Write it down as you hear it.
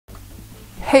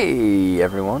Hey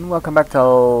everyone, welcome back to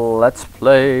Let's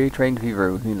Play Train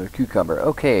Fever with me, the Cucumber.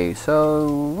 Okay,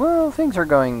 so, well, things are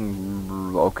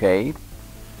going okay.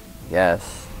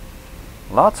 Yes.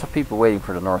 Lots of people waiting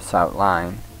for the north-south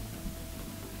line.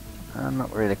 I'm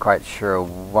not really quite sure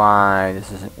why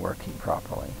this isn't working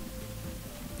properly.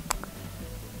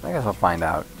 I guess I'll find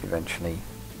out eventually.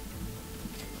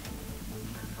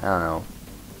 I don't know.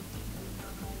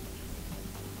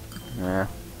 Yeah.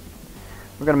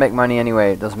 We're gonna make money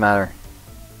anyway, it doesn't matter.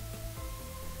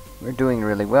 We're doing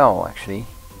really well, actually,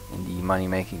 in the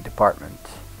money-making department.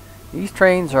 These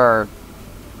trains are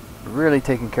really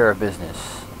taking care of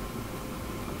business.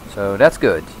 So that's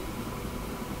good.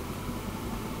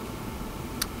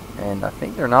 And I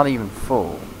think they're not even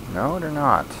full. No, they're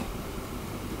not.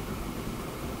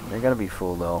 They're gonna be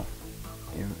full, though.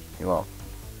 Well,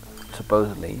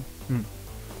 supposedly.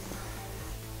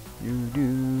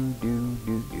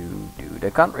 They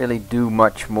can't really do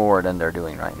much more than they're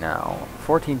doing right now.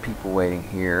 14 people waiting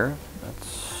here.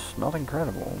 That's not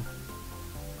incredible,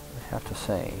 I have to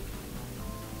say.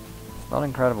 It's not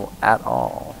incredible at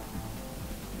all.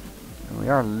 And we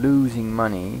are losing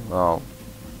money. Well,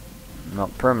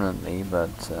 not permanently,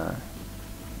 but is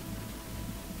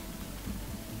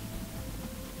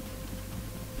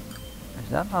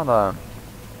that not a...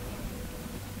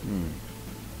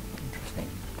 Interesting.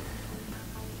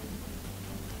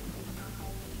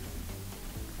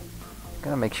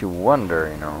 Kinda makes you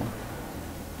wonder, you know,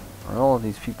 are all of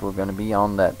these people going to be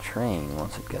on that train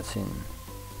once it gets in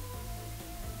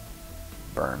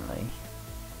Burnley?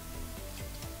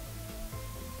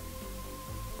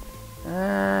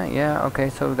 Yeah, okay,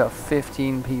 so we've got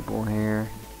 15 people here.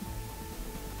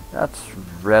 That's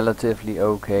relatively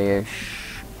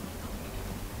okay-ish.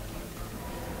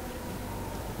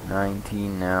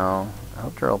 19 now. I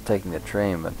hope they're all taking the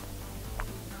train, but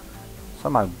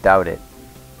somehow doubt it.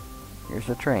 Here's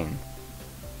the train.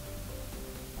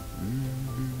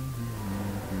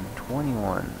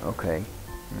 21, okay.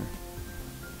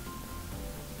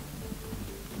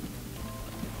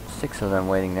 6 of them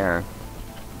waiting there.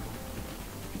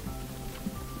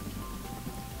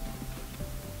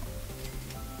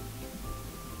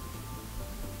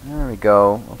 There we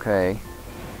go, okay.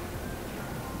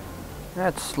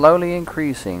 That's slowly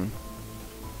increasing.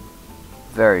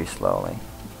 Very slowly.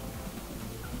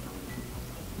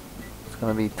 It's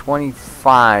gonna be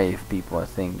 25 people, I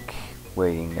think,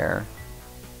 waiting there.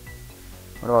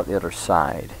 What about the other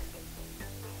side?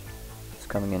 It's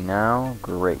coming in now.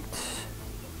 Great.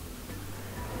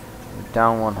 We're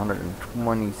down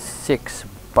 126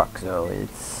 bucks, though.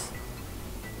 It's...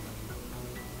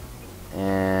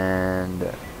 And...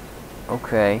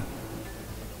 okay.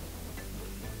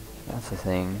 That's the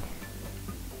thing.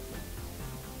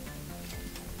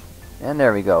 And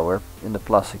there we go, we're in the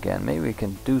plus again. Maybe we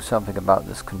can do something about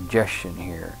this congestion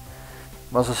here.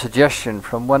 It was a suggestion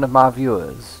from one of my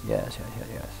viewers. Yes.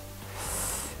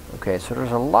 Okay, so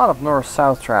there's a lot of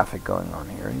north-south traffic going on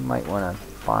here. You might want to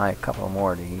buy a couple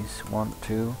more of these. 1,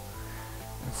 2.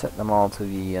 And set them all to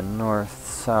the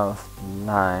north-south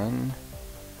line,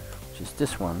 which is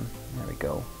this one. There we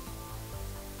go.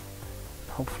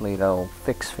 Hopefully they'll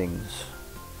fix things.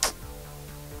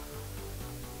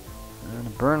 The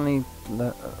Burnley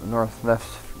northwest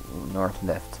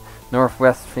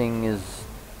thing is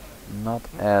not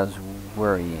as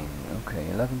worrying. Okay,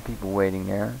 11 people waiting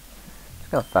there.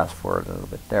 Just gotta fast forward a little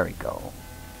bit. There we go.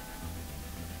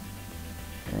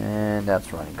 And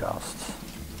that's running costs.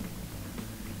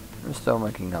 We're still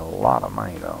making a lot of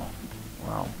money though.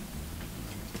 Wow.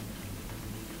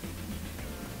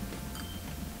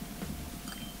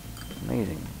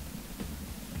 Amazing.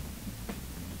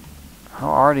 How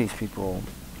are these people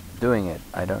doing it?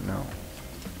 I don't know.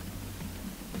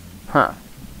 Huh.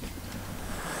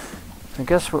 I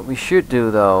guess what we should do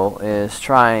though is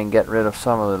try and get rid of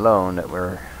some of the loan that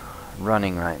we're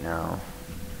running right now.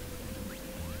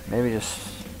 Maybe just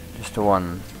the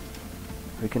one.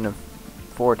 If we can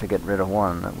afford to get rid of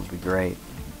one, that would be great.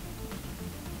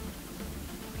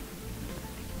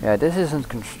 Yeah, this isn't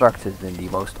constructed in the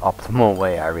most optimal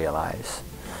way, I realize.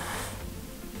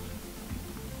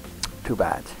 Too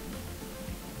bad.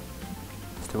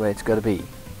 It's the way it's gotta be.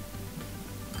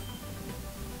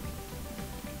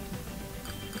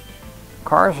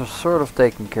 Cars are sort of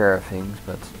taking care of things,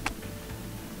 but...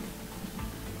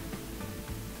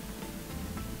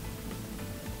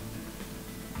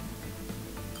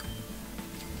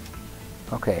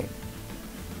 okay.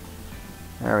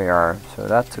 There we are. So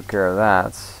that took care of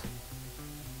that.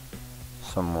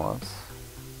 Somewhat.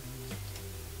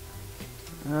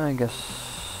 I guess...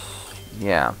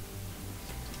 yeah.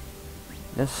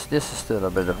 This is still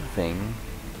a bit of a thing.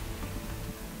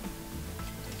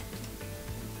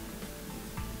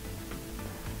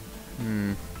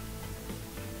 Hmm.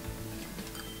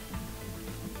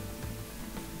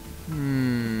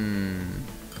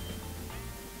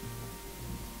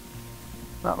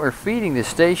 Well, we're feeding the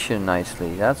station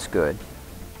nicely. That's good.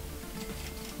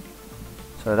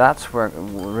 So that's where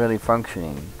we're really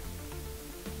functioning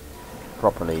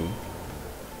properly.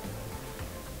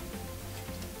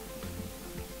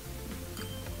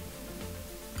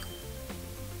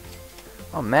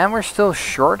 Oh man, we're still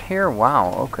short here?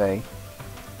 Wow, okay.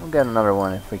 We'll get another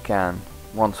one if we can.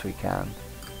 Once we can.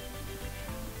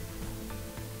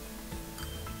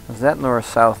 Because that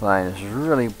north-south line is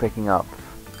really picking up.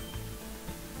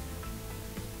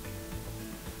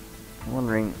 I'm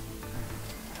wondering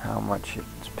how much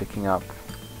it's picking up.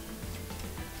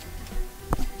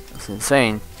 It's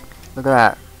insane. Look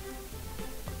at that.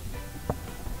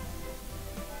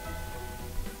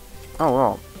 Oh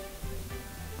well.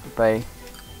 Pay.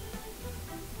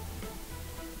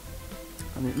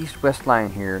 And the east-west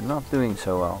line here not doing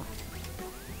so well.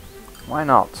 Why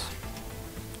not?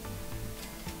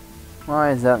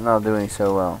 Why is that not doing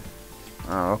so well?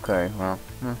 Oh, okay, well.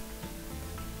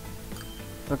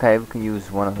 Okay, we can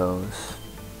use one of those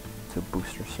to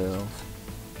boost our sales.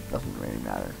 Doesn't really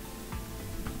matter.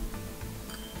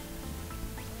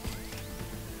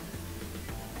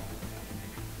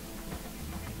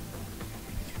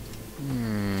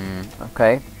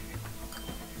 Okay.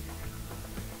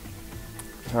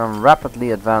 So I'm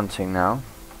rapidly advancing now.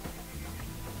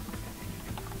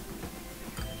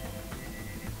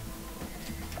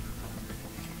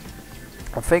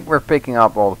 I think we're picking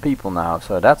up all the people now,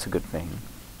 so that's a good thing.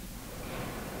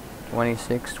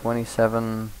 26,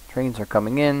 27 trains are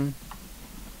coming in.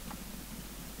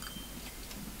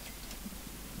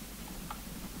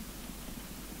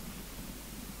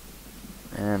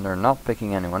 And they're not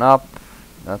picking anyone up.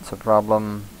 That's a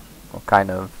problem. Well,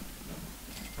 kind of.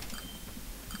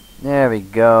 There we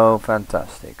go.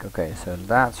 Fantastic. Okay, so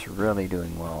that's really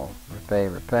doing well.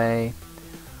 Repay.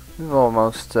 We've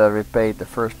almost repaid the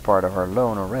first part of our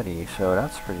loan already, so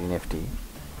that's pretty nifty.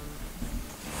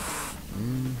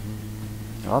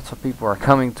 Lots of people are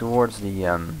coming towards the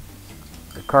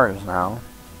cars now.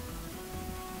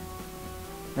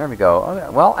 There we go. Okay,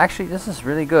 well, actually, this is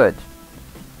really good.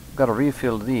 We've got to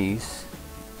refill these.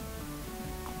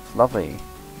 It's lovely.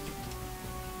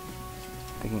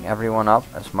 Picking everyone up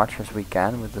as much as we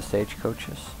can with the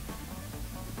stagecoaches.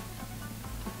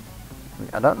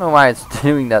 I don't know why it's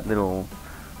doing that little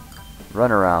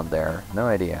run around there. No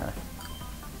idea.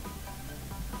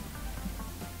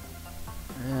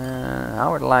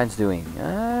 How are the lines doing?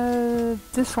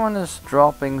 This one is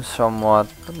dropping somewhat,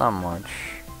 but not much.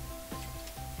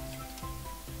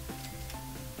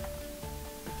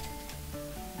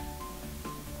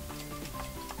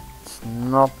 It's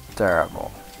not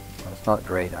terrible, but it's not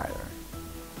great either.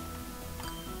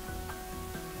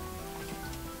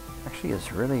 Actually,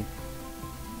 it's really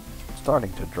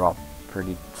starting to drop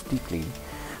pretty steeply.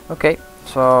 Okay,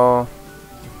 so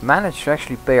managed to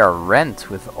actually pay our rent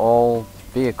with all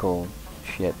vehicle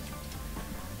shit.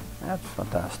 That's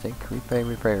fantastic.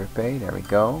 Repay. There we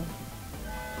go.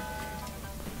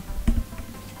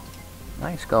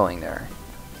 Nice going there.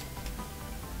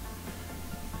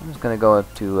 I'm just gonna go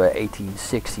up to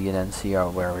 1860 and then see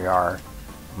where we are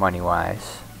money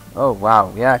wise. Oh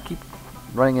wow, yeah, I keep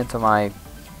running into my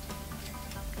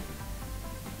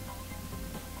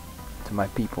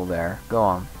people there. Go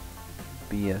on,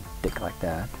 be a dick like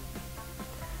that.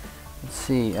 Let's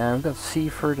see, we've got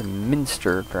Seaford and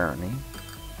Minster apparently.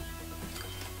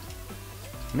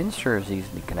 Minster is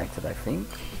easily connected, I think.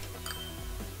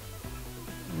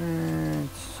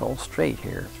 It's all straight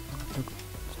here.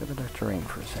 Let's look at the terrain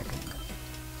for a second.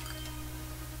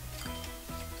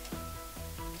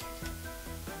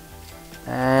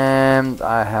 And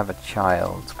I have a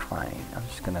child crying. I'm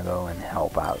just gonna go and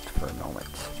help out for a moment.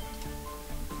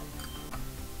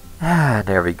 Ah,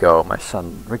 there we go. My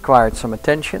son required some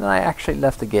attention and I actually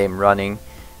left the game running.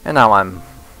 And now I'm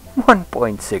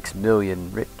 1.6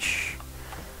 million rich.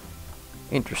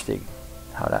 Interesting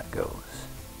how that goes.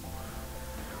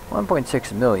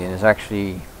 1.6 million is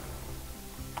actually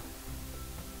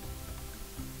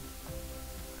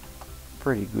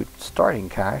pretty good starting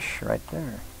cash right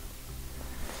there.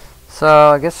 So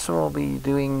I guess we'll be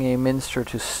doing a Minster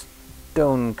to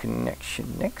Stone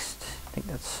connection next. I think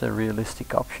that's a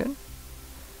realistic option.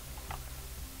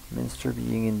 Minster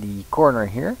being in the corner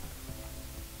here.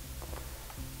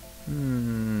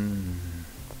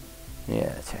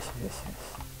 Yes. I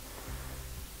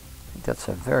think that's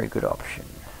a very good option.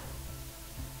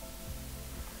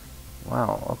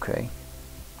 Wow, okay.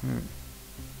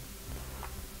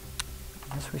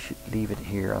 I guess we should leave it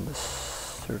here on the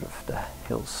sort of the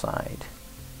hillside.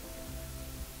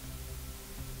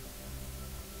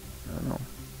 I don't know.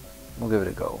 We'll give it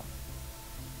a go.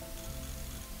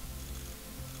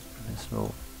 This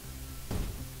little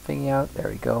thingy out. There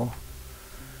we go.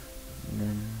 And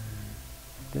then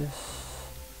this.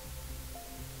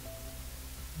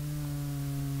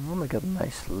 We'll make a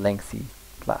nice lengthy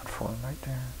platform right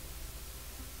there.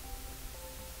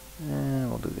 And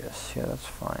we'll do this. Yeah, that's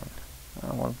fine.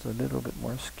 I want it a little bit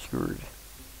more secured.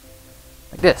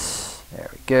 Like this. There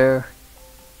we go.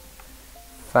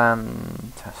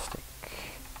 Fantastic.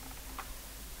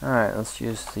 Alright, let's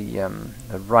use the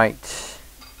right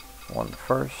one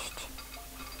first.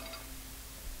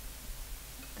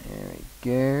 There we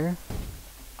go.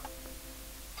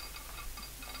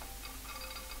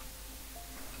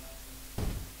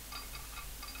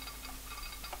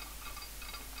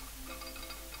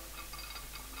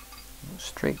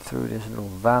 Straight through this little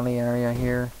valley area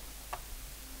here.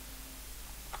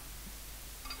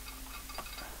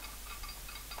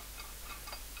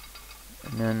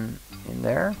 And then in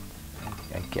there,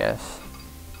 I guess.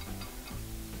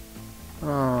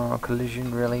 Oh,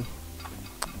 collision, really?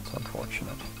 It's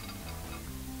unfortunate.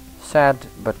 Sad,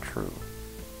 but true.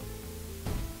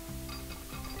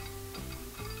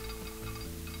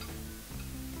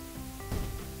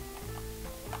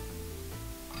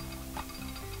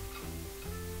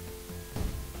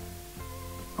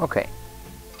 Okay.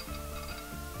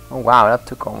 Oh wow, that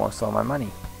took almost all my money.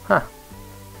 Huh.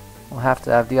 We'll have to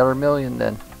have the other million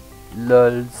then.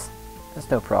 Lulz. That's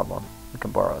no problem. We can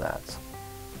borrow that.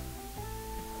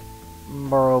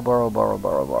 Borrow, borrow, borrow,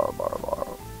 borrow, borrow, borrow,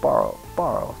 borrow, borrow,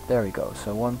 borrow. There we go.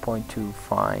 So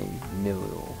 1.25 million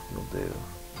will do.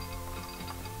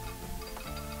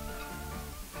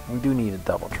 We do need a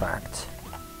double tract.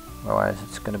 Otherwise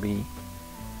it's going to be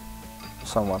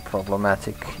somewhat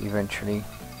problematic eventually.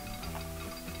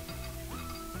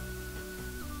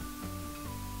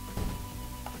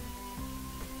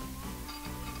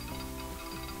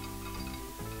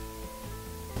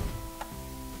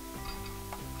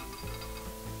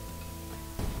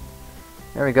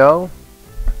 There we go.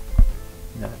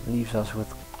 That leaves us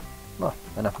with, well,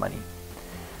 enough money.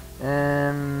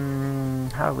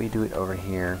 How do we do it over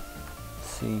here? Let's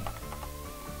see.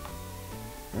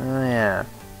 Oh yeah.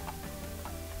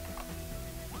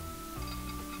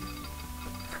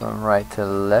 From right to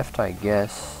left, I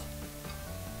guess.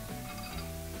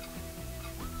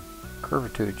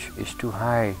 Curvature is too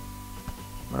high.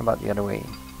 What about the other way?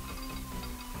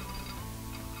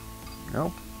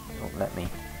 Nope, don't let me.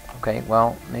 Okay,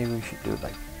 well, maybe we should do it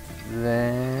like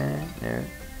that. No.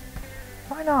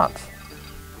 Why not?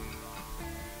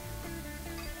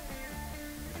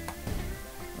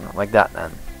 Like that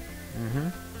then.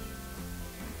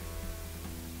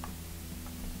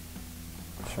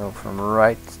 So from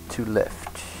right to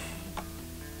left.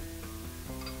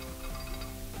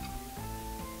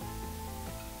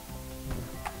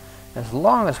 As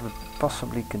long as we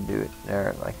possibly can do it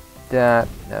there like that,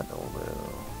 that will do.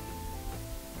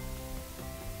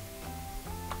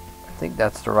 I think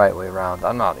that's the right way around.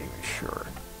 I'm not even sure.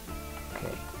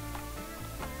 Okay.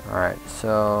 Alright,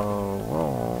 so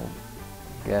we'll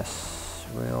guess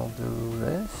we'll do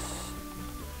this.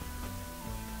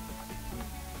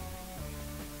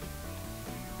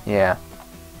 Yeah,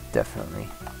 definitely.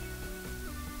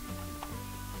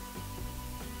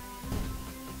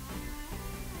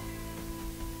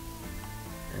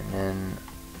 And then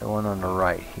the one on the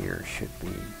right here should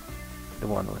be the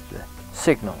one with the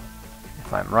signal.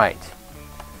 If I'm right,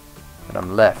 but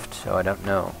I'm left, so I don't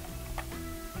know.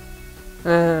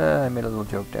 I made a little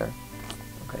joke there.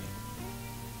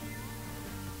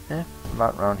 Okay.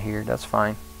 About around here, that's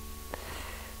fine.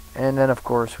 And then of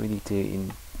course we need to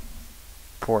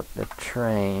import the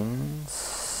trains.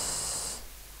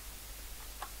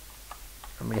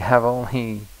 And we have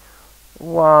only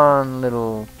one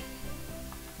little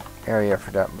area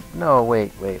for that. No,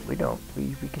 wait, we don't.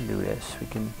 We can do this. We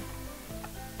can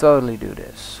totally do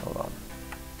this. Hold on.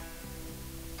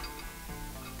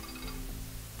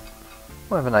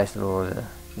 We'll have a nice little,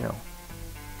 you know,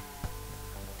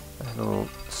 nice little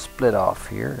split off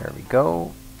here. There we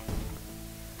go.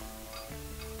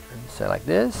 And say like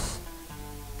this.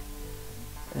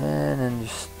 And then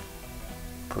just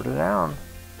put it down.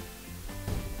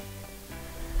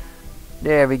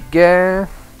 There we go.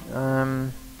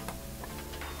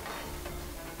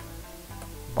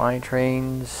 Buy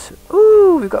trains.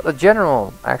 Ooh, we got the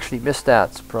general. Actually missed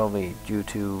that, probably due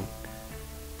to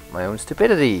my own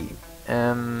stupidity.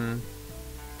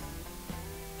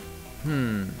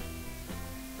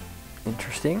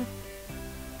 Interesting.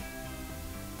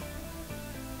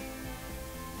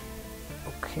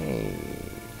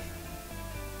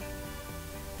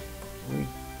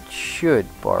 should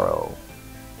borrow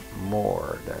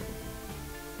more than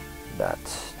that.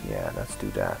 Yeah, let's do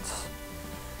that.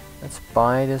 Let's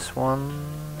buy this one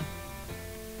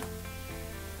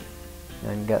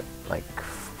and get like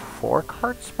 4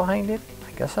 carts behind it.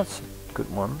 I guess that's a good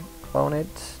one. Clone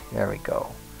it. There we go.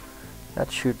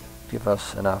 That should give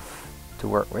us enough to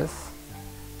work with.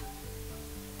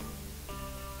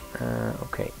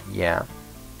 Okay, yeah.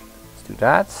 Let's do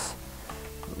that.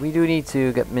 We do need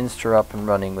to get Minster up and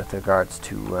running with regards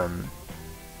to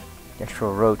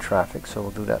actual road traffic, so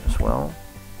we'll do that as well.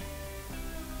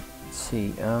 Let's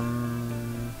see,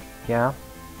 yeah.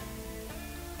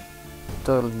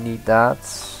 Totally need that.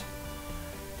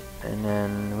 And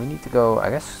then we need to go, I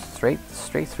guess, straight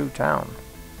through town.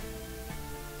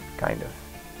 Kind of.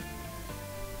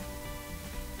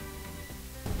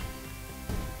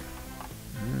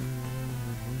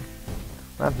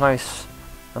 That's nice.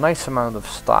 A nice amount of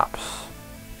stops.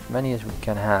 As many as we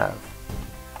can have.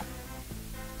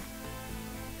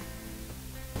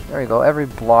 There you go. Every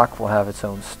block will have its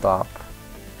own stop.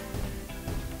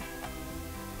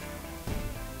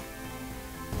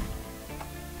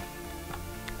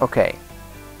 Okay.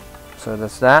 So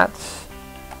that's that.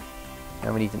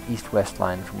 And we need an east-west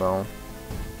line as well.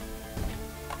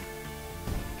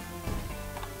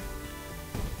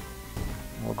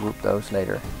 We'll group those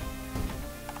later.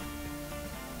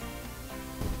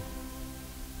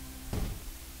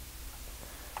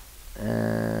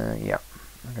 Yeah,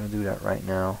 I'm gonna do that right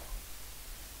now.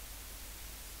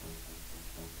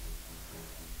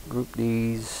 Group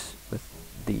these with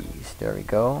these. There we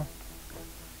go.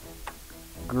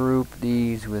 Group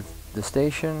these with the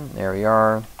station. There we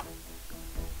are.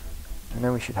 And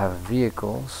then we should have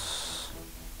vehicles.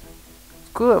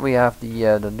 It's cool that we have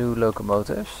the new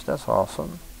locomotives. That's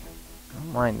awesome. I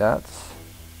don't mind that.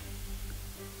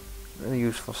 Really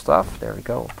useful stuff. There we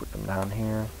go. We'll put them down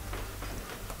here.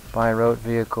 Buy road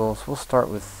vehicles. We'll start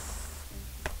with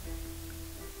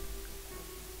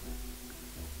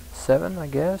 7, I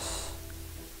guess.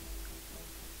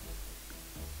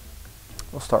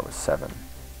 We'll start with 7.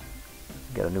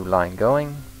 Get a new line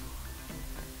going.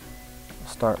 We'll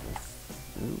start with...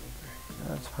 Ooh,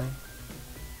 that's fine.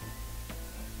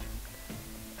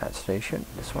 Add station,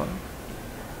 this one.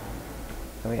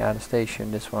 Then we add a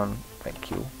station, this one.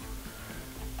 Thank you.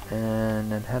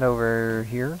 And then head over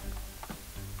here.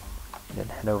 Then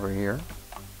head over here.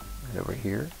 Head over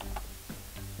here.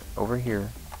 Over here.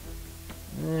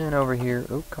 And over here.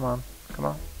 Oh, come on. Come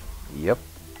on. Yep.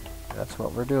 That's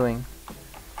what we're doing.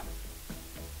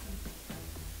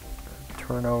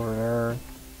 Turn over there.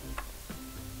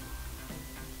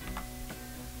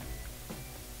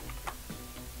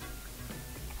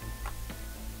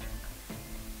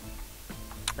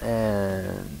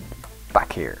 And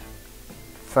back here.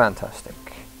 Fantastic.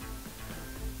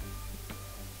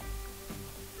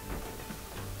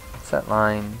 Set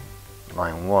line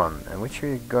 1. And which are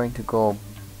you going to go?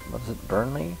 Was it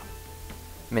Burnley?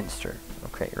 Minster.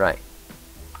 Okay, right.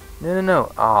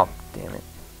 No. Oh, damn it.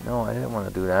 No, I didn't want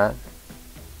to do that.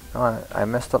 No, I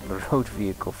messed up the road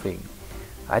vehicle thing.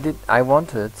 I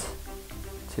wanted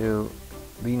to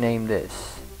rename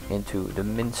this into the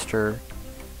Minster.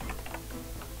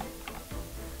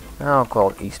 I'll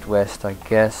call it East-West, I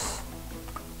guess.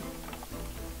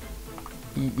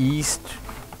 East.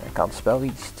 I can't spell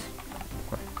East.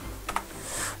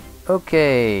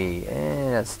 Okay,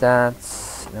 and that's that.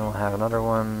 Then we'll have another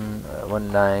one,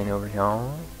 one line over here.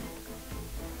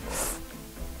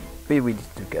 Maybe we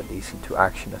need to get these into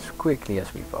action as quickly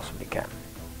as we possibly can.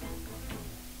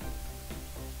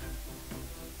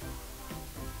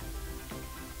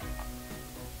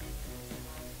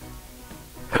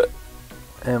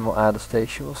 And we'll add a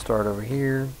station. We'll start over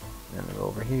here, then go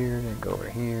over here, then go over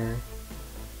here,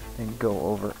 then go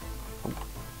over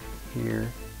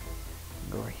here,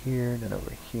 go over here, then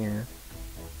over here,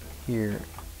 here,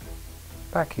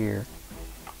 back here,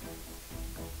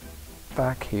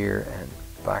 back here, and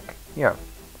back. Yeah,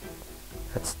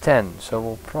 that's 10. So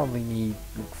we'll probably need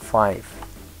 5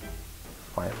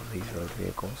 of these road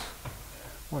vehicles.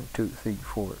 1, 2, 3,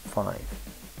 4, 5.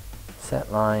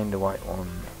 Set line, the white one.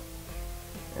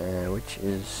 Which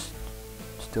is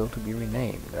still to be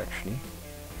renamed, actually.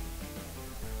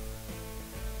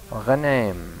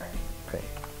 Rename. Okay.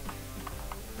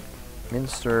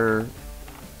 Minster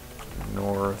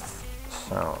North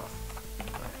South.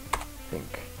 I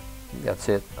think that's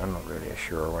it. I'm not really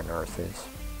sure where North is.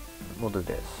 We'll do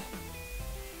this.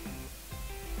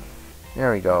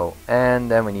 There we go.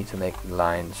 And then we need to make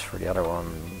lines for the other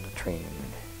one, the train.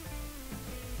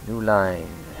 New line.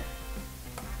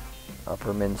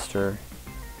 Upper Minster.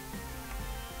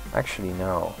 Actually,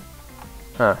 no.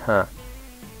 Huh.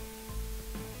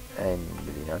 I'm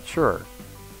really not sure.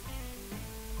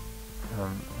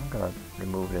 I'm gonna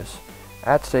remove this.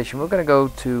 Add station. We're gonna go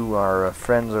to our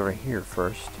friends over here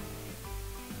first.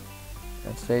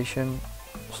 Add station,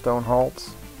 stone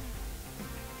halt,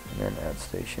 and then add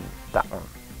station, that one.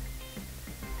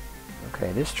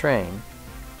 Okay, this train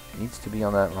needs to be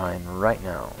on that line right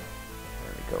now.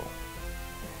 There we go.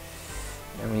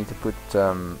 And we need to put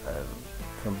some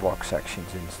block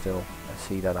sections in still. I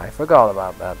see that I forgot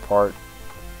about that part.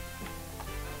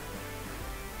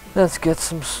 Let's get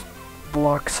some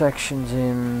block sections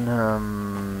in.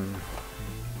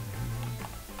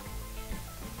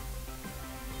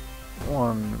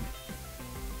 1,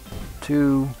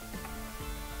 2.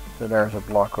 So there's a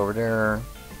block over there.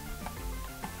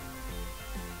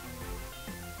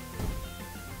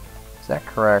 Is that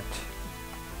correct?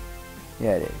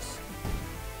 Yeah, it is.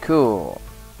 Cool.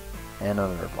 And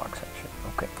another block section.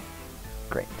 Okay.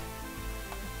 Great.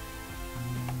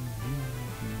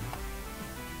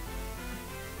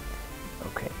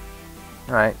 Okay.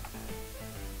 Alright.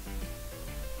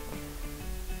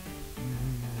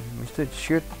 We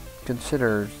should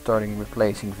consider starting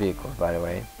replacing vehicles, by the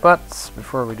way. But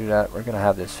before we do that, we're gonna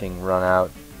have this thing run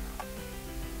out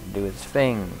and do its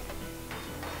thing.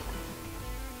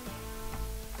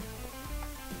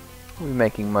 We'll be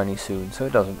making money soon, so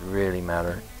it doesn't really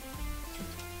matter.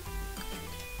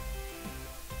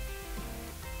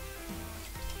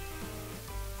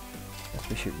 Guess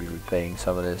we should be repaying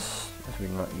some of this as we're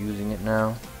not using it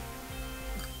now.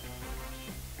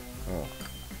 Oh.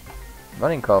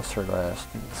 Running costs are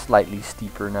slightly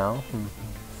steeper now.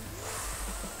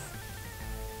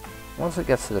 Once it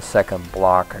gets to the second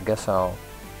block, I guess I'll...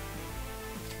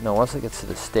 No, once it gets to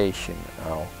the station,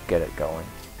 I'll get it going.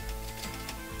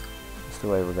 That's the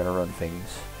way we're gonna run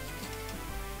things.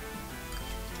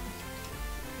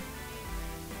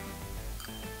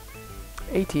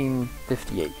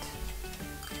 $18.58.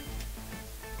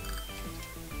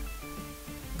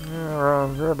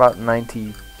 We're about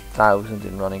 90,000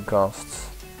 in running costs.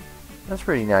 That's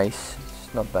pretty nice.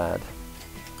 It's not bad.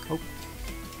 Oh.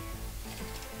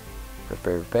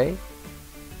 Repay.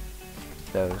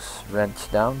 Those rents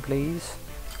down, please.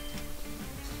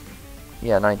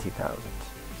 Yeah, 90,000.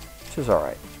 Which is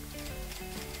alright.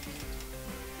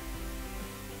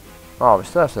 Oh, we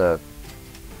still have to...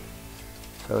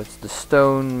 So it's the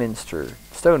Stone Minster.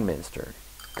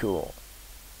 Cool.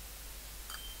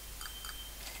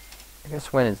 I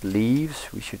guess when it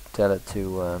leaves, we should tell it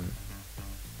to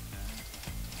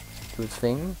do its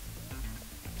thing.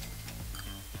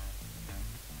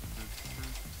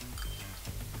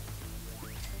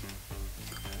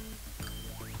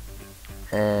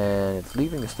 And it's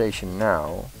leaving the station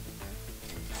now,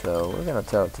 so we're gonna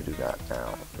tell it to do that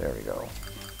now. There we go.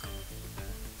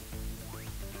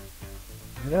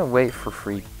 We're gonna wait for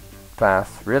free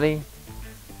path. Really?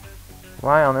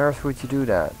 Why on earth would you do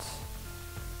that?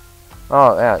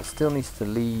 Oh yeah, it still needs to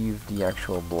leave the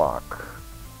actual block.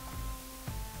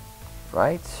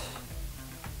 Right?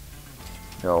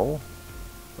 No.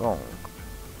 Wrong.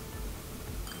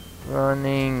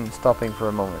 Running. Stopping for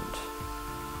a moment.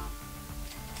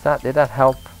 Did that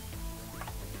help?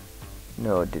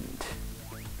 No, it didn't.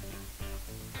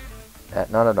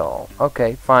 Not at all.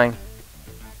 Okay, fine.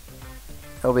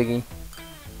 No biggie.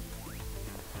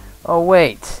 Oh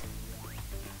wait!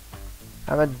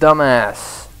 I'm a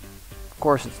dumbass. Of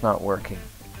course it's not working.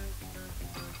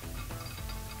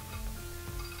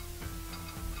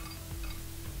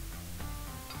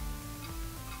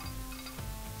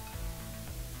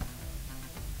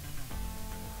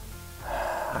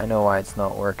 I know why it's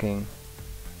not working.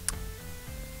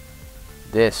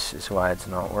 This is why it's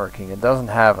not working. It doesn't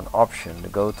have an option to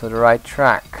go to the right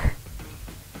track.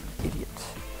 Idiot.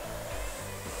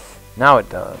 Now it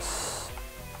does.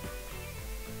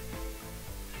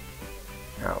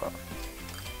 Oh well.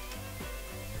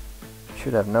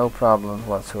 Should have no problems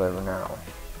whatsoever now.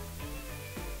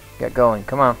 Get going,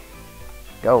 come on.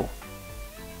 Go.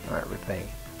 Alright, repay.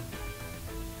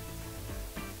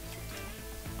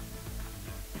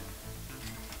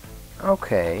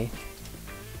 Okay.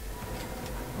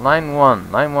 Line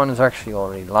 1. Line 1 is actually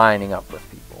already lining up with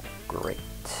people. Great.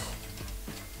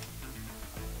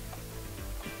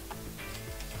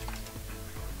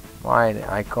 Why did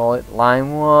I call it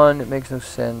line 1? It makes no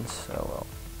sense. Oh well.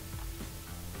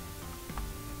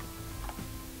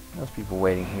 There's people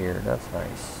waiting here. That's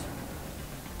nice.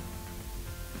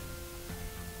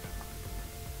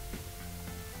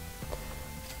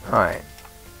 Alright.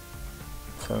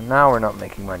 So now we're not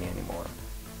making money anymore.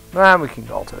 Well, we can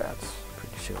alter that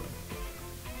pretty soon.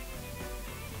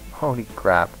 Holy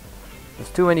crap. There's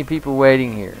too many people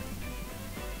waiting here.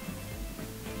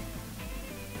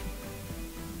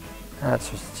 That's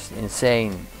just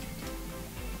insane.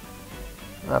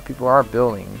 Well, people are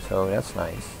building, so that's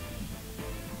nice.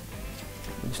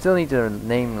 You still need to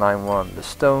name line 1, the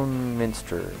Stone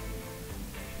Minster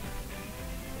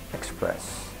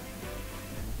Express.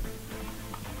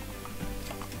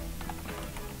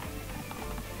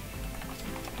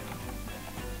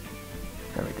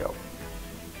 There we go.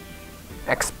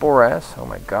 Express. Oh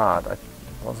my god, I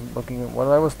wasn't looking at what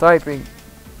I was typing.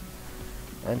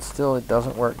 And still it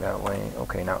doesn't work that way.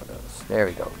 Okay, now it does. There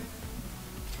we go.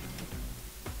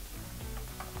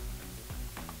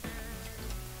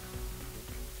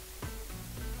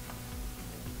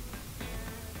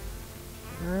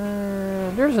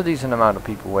 There's a decent amount of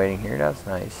people waiting here. That's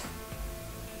nice.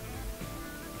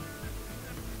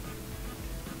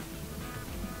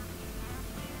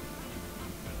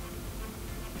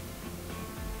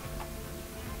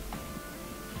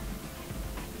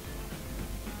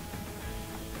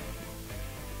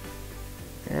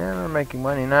 Yeah, we're making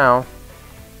money now.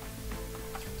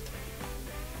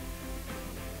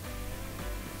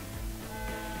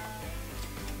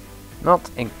 Not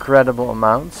incredible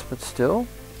amounts, but still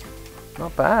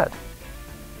not bad.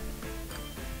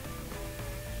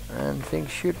 And things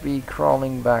should be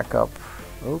crawling back up.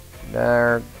 Oop,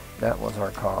 there. That was our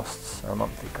costs, our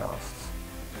monthly costs.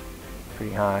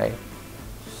 Pretty high.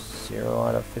 0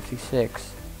 out of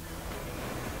 56.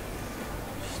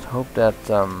 Just hope that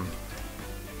we'll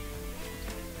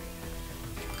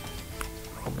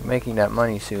be making that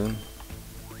money soon.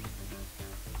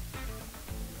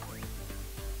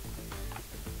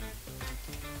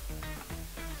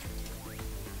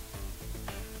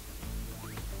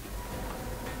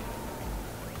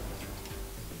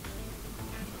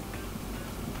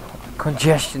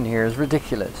 Congestion here is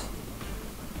ridiculous.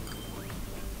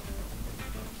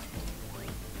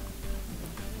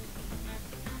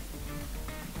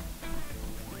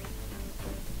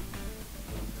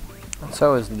 And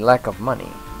so is the lack of money.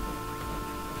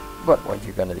 But what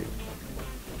you gonna do?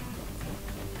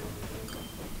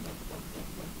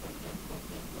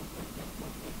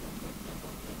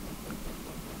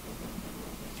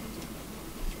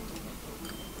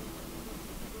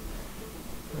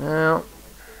 Well,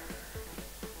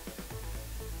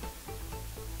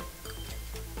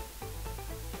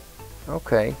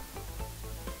 okay.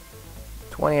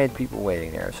 28 people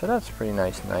waiting there, so that's pretty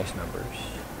nice numbers.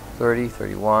 30,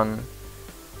 31.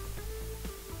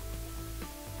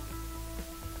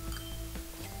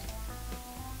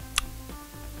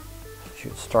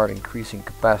 Should start increasing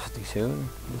capacity soon.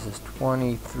 This is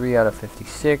 23 out of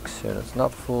 56, so that's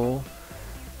not full.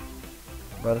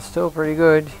 But it's still pretty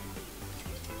good.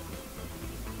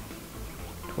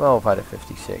 12 out of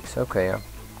 56, okay, I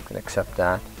can accept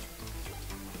that.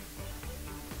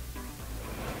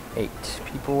 8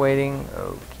 people waiting,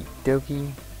 okie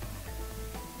dokie.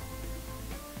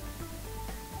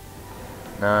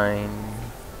 9,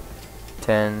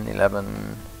 10,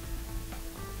 11,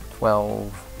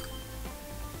 12.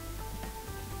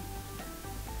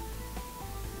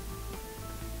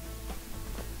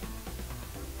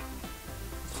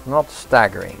 It's not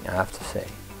staggering, I have to say.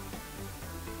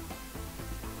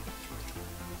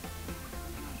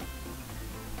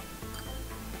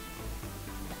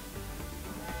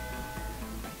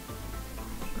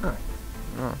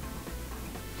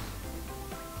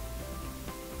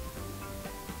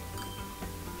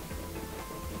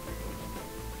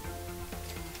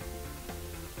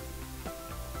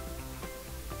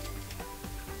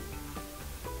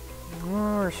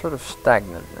 We're sort of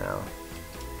stagnant now.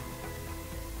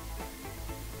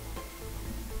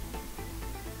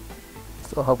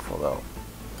 Still hopeful though.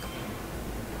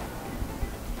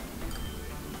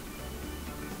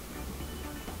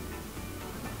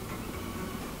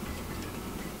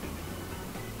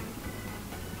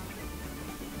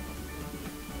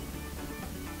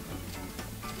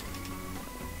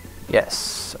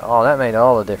 Yes. Oh, that made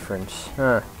all the difference.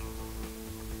 Huh.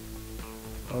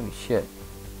 Holy shit.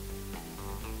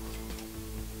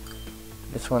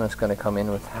 This one is going to come in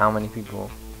with how many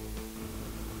people?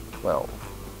 12.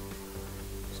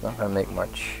 It's not going to make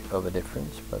much of a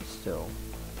difference, but still.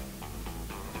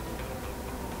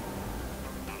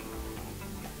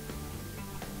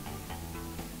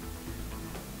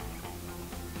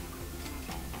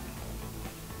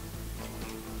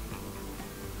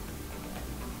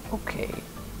 Okay.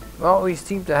 Well, we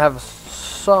seem to have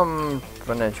some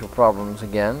financial problems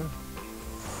again.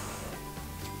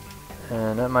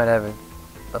 And that might have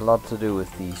a lot to do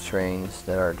with these trains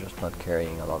that are just not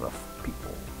carrying a lot of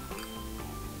people.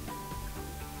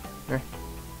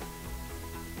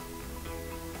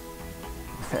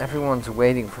 Everyone's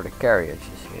waiting for the carriages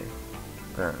here,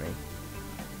 apparently.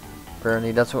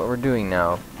 Apparently that's what we're doing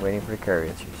now, waiting for the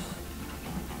carriages.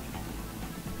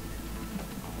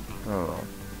 Oh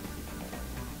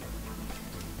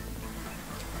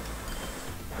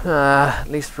well. At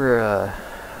least we're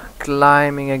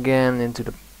climbing again into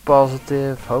the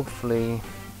positive, hopefully.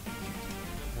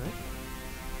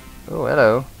 Oh,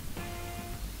 hello.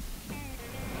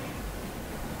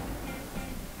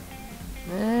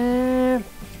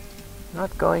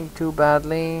 Not going too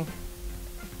badly.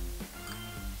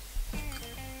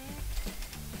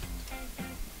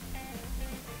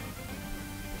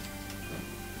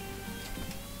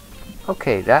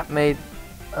 Okay, that made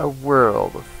a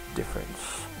world of difference.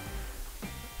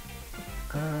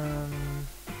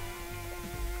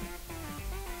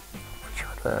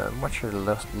 What's your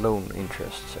loan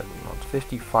interests every month?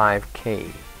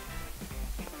 55k.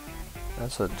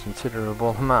 That's a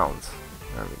considerable amount.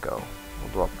 There we go.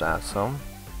 We'll drop that some.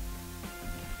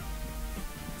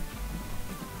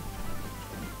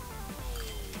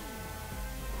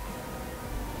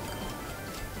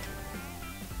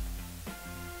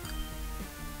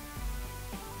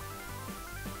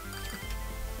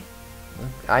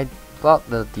 I thought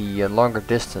that the longer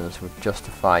distance would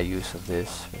justify use of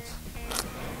this.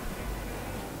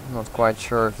 I'm not quite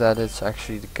sure if that is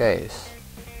actually the case.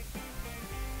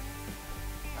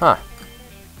 Huh.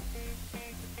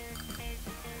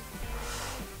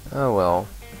 Oh well.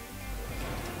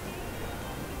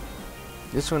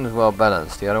 This one is well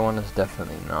balanced, the other one is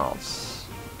definitely not.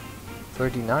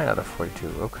 39 out of 42,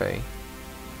 okay.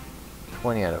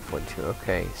 20 out of 42,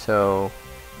 okay, so...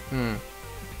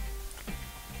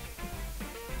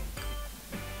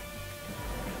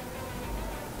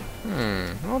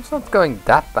 Well, it's not going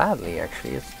that badly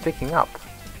actually, it's picking up.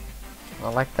 I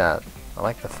like that. I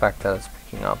like the fact that it's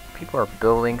picking up. People are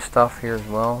building stuff here as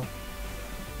well.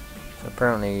 So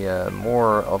apparently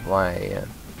more of my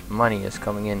money is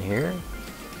coming in here.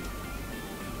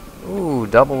 Ooh,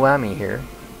 double whammy here.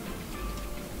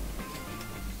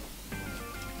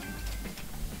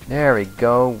 There we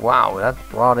go. Wow, that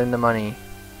brought in the money.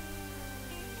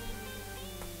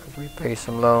 Let's repay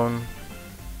some loan.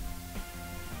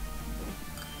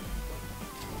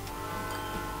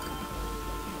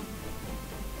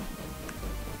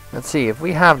 Let's see, if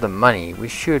we have the money, we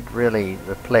should really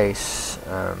replace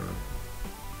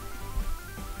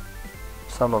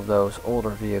some of those older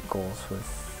vehicles with...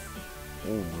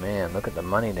 Oh man, look at the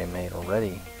money they made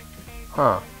already.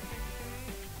 Huh.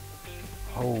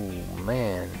 Oh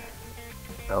man.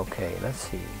 Okay, let's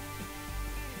see.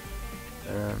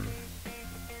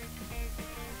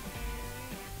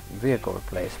 Vehicle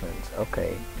replacement.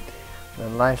 Okay. The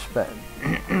lifespan.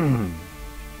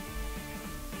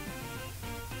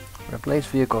 Replace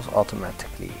vehicles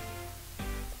automatically.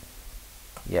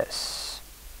 Yes.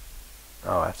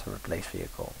 Oh, I have to replace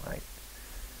vehicle, right.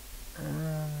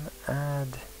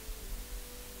 Add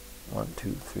 1,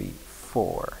 2, 3,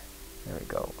 4. There we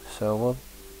go. So we'll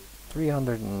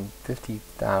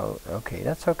 350,000. Okay,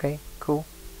 that's okay. Cool.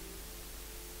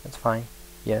 That's fine.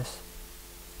 Yes.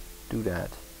 Do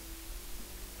that.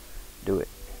 Do it.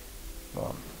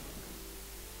 Well,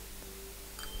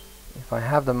 if I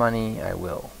have the money, I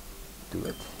will do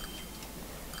it.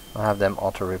 I'll have them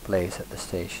auto replace at the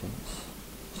stations.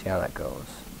 See how that goes.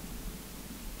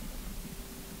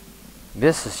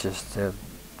 This is just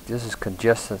this is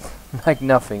congested like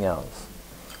nothing else.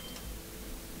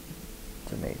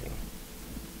 It's amazing.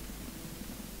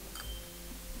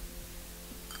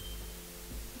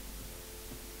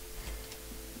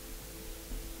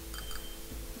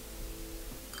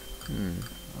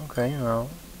 Okay, well.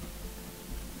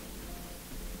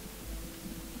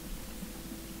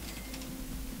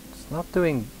 Not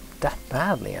doing that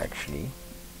badly actually.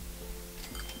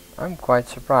 I'm quite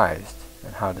surprised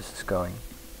at how this is going.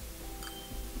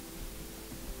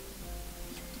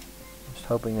 Just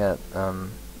hoping that the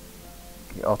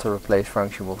auto replace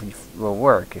function will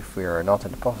work if we are not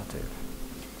in the positive.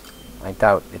 I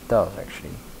doubt it does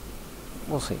actually.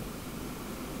 We'll see.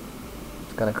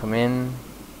 It's gonna come in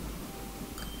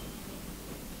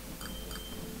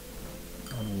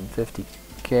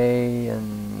 150k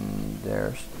and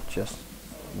there's just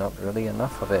not really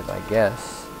enough of it, I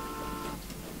guess.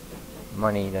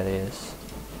 Money, that is.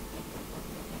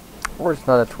 Or it's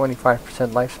not a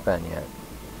 25% lifespan yet.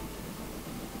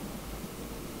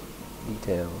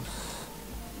 Details.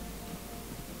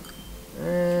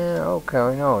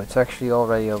 Okay, no, it's actually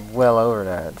already well over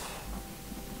that.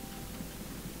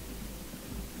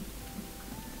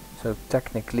 So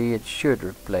technically it should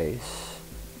replace.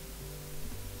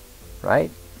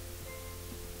 Right?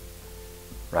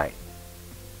 Right.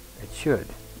 It should.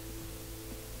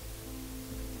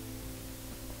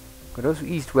 But those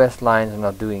east-west lines are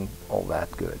not doing all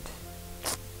that good.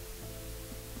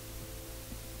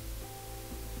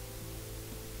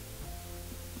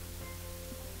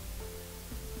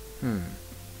 Oh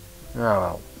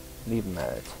well, leave them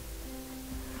at it.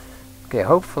 Okay,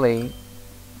 hopefully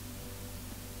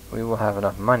we will have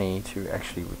enough money to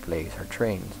actually replace our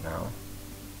trains now.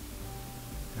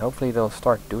 And hopefully they'll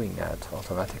start doing that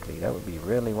automatically. That would be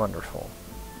really wonderful.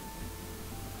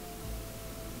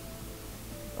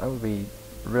 I would be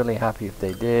really happy if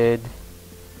they did.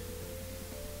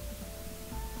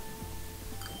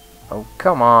 Oh,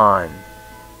 come on!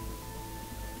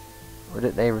 Or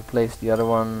did they replace the other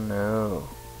one? No.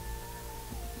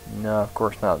 No, of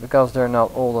course not, because they're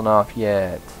not old enough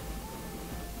yet.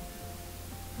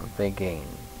 I'm thinking,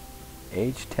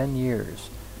 age 10 years.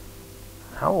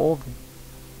 How old,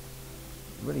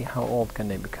 really how old can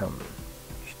they become?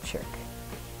 Should check.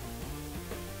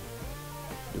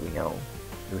 Do we know?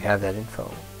 Do we have that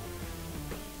info?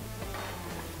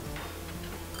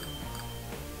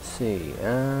 Let's see,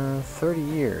 30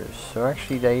 years, so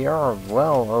actually they are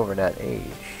well over that age.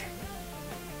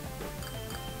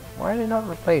 Why are they not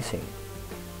replacing?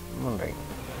 I'm wondering.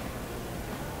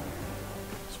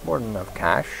 It's more than enough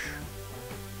cash.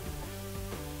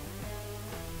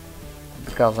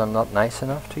 Because I'm not nice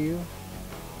enough to you?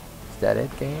 Is that it,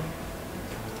 game?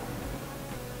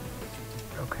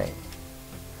 Okay.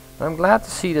 I'm glad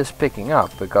to see this picking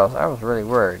up, because I was really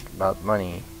worried about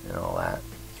money and all that.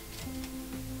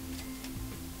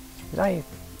 Did I?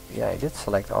 Yeah, I did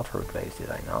select auto replace, did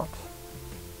I not?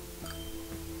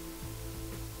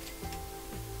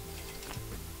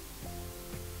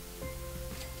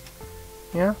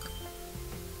 Yeah.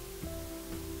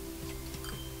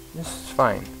 This is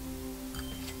fine.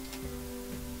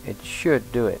 It should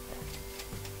do it.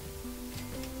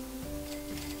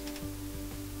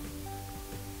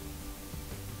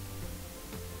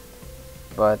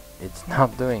 But it's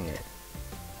not doing it.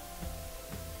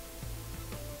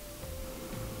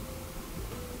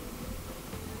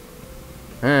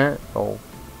 Oh.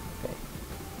 Okay.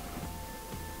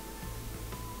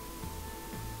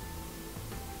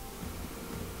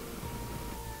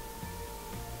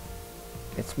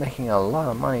 It's making a lot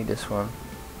of money, this one.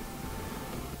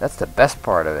 That's the best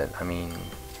part of it. I mean,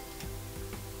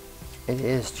 it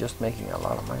is just making a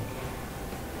lot of money.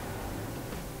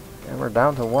 And we're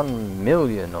down to 1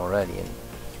 million already in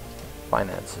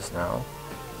finances now.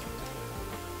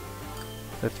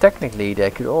 So technically they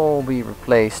could all be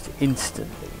replaced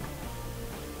instantly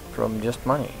from just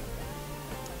money.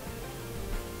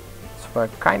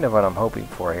 That's kind of what I'm hoping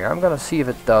for here. I'm gonna see if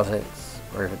it does it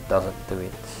or if it doesn't do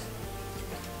it.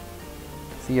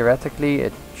 Theoretically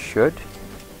it should.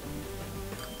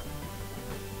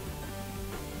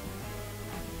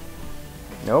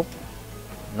 Nope.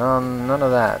 None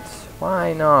of that.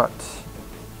 Why not?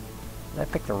 I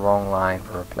picked the wrong line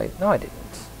for replace. No, I didn't.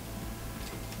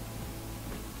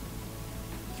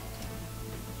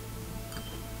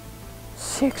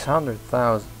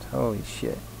 $600,000. Holy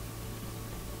shit.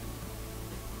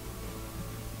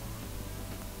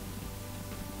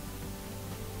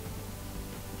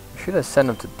 Should I send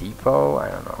them to depot? I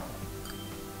don't know.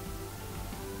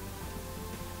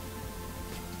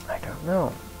 I don't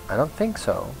know. I don't think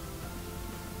so.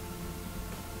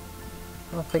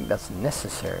 I don't think that's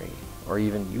necessary or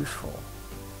even useful.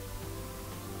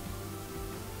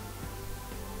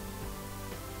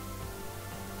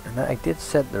 And I did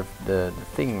set the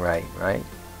thing right?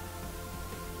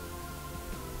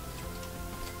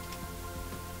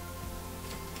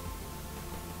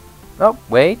 Oh,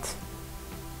 wait.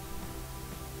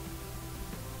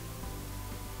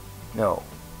 No.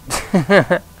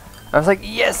 I was like,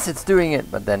 yes, it's doing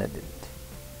it, but then it didn't.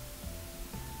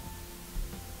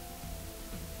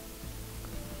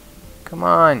 Come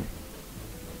on.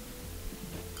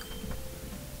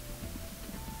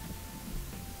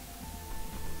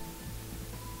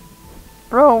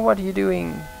 Bro, what are you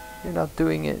doing? You're not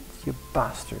doing it, you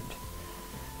bastard.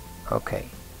 Okay.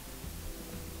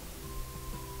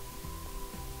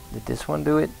 Did this one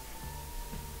do it?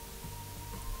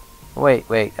 Wait,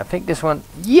 I think this one...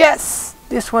 Yes!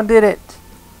 This one did it!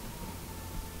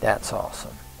 That's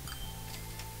awesome.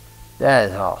 That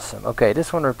is awesome. Okay,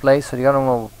 this one replaced, so the other one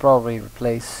will probably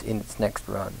replace in its next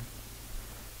run.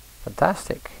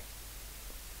 Fantastic.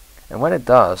 And when it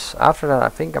does, after that I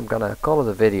think I'm gonna call it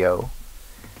a video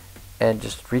and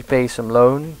just repay some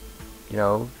loan, you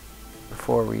know,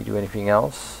 before we do anything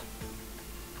else.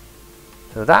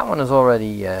 So that one is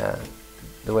already the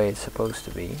way it's supposed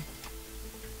to be.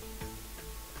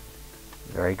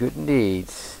 Very good indeed.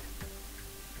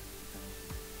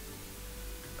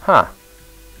 Huh.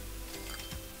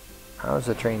 How's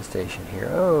the train station here?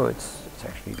 Oh, it's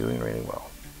actually doing really well.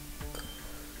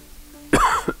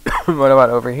 What about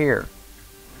over here?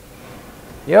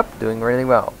 Yep, doing really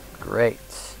well. Great.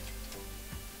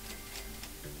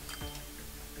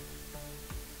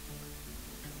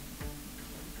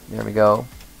 There we go.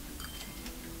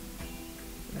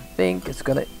 I think it's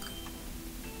gonna...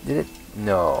 Did it?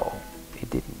 No, it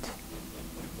didn't.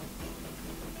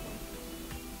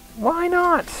 Why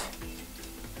not?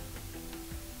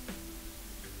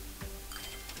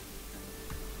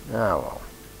 Oh well.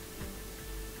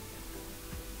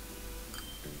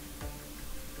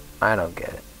 I don't get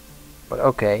it. But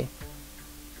okay.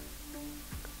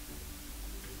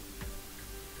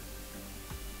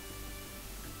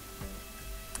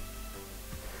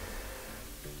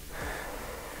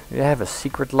 Do you have a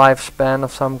secret lifespan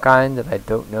of some kind that I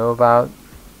don't know about?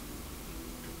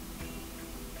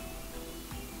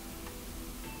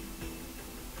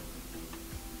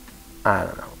 I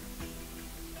don't know.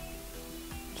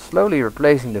 Slowly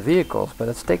replacing the vehicles, but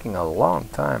it's taking a long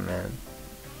time, man.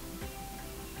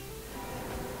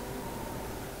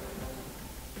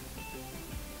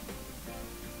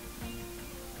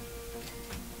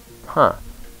 Huh.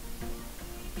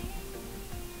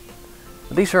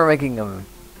 At least we're making a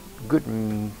good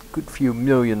few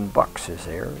million bucks is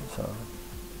there, so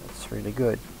that's really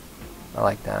good. I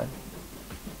like that.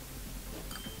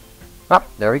 Ah,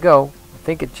 there we go. I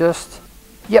think it just...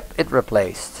 Yep, it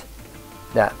replaced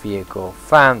that vehicle.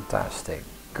 Fantastic.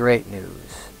 Great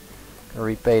news. I'll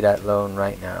repay that loan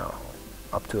right now.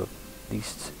 Up to at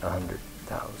least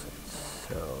 100,000.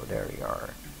 So there we are.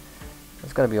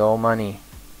 It's gonna be all money.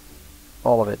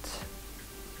 All of it.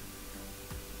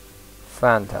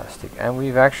 Fantastic. And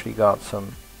we've actually got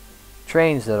some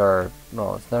trains that are...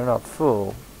 No, they're not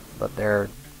full, but they're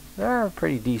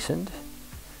pretty decent.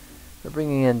 They're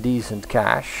bringing in decent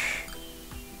cash,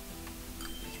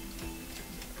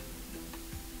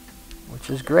 which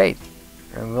is great.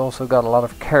 And we also got a lot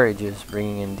of carriages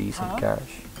bringing in decent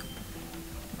cash.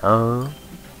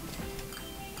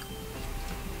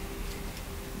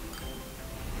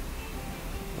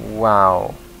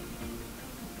 Wow.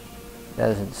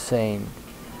 That is insane.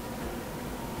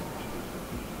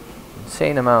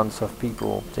 Insane amounts of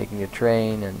people taking the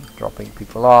train and dropping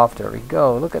people off. There we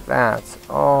go. Look at that.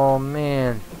 Oh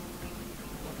man.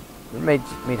 We made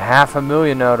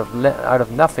 $500,000 out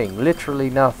of nothing. Literally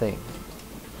nothing.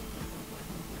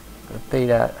 Gonna pay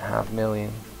that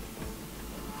 $500,000.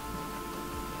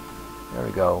 There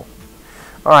we go.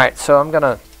 Alright, so I'm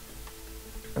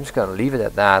just gonna leave it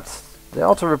at that. The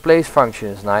auto replace function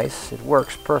is nice. It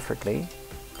works perfectly.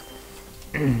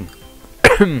 I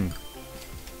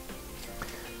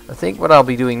think what I'll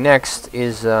be doing next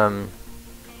is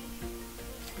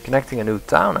connecting a new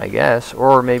town, I guess,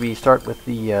 or maybe start with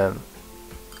the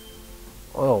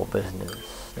oil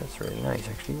business. That's really nice,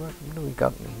 actually. What do we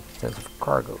got in terms of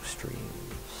cargo streams?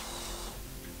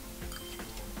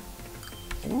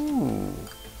 Ooh,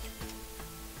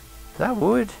 is that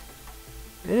wood?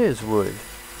 It is wood.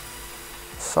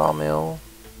 Sawmill.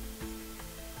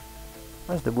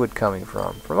 Where's the wood coming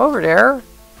from? From over there?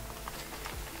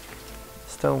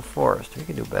 Stone forest. We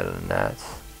can do better than that.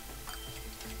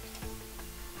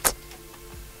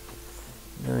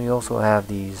 And then we also have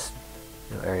these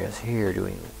areas here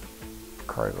doing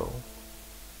cargo.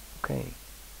 Okay.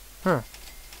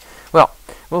 Well,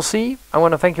 we'll see. I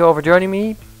want to thank you all for joining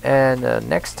me, and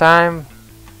next time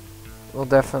we'll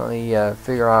definitely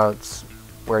figure out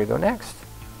where to go next.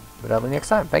 But that'll be next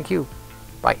time. Thank you.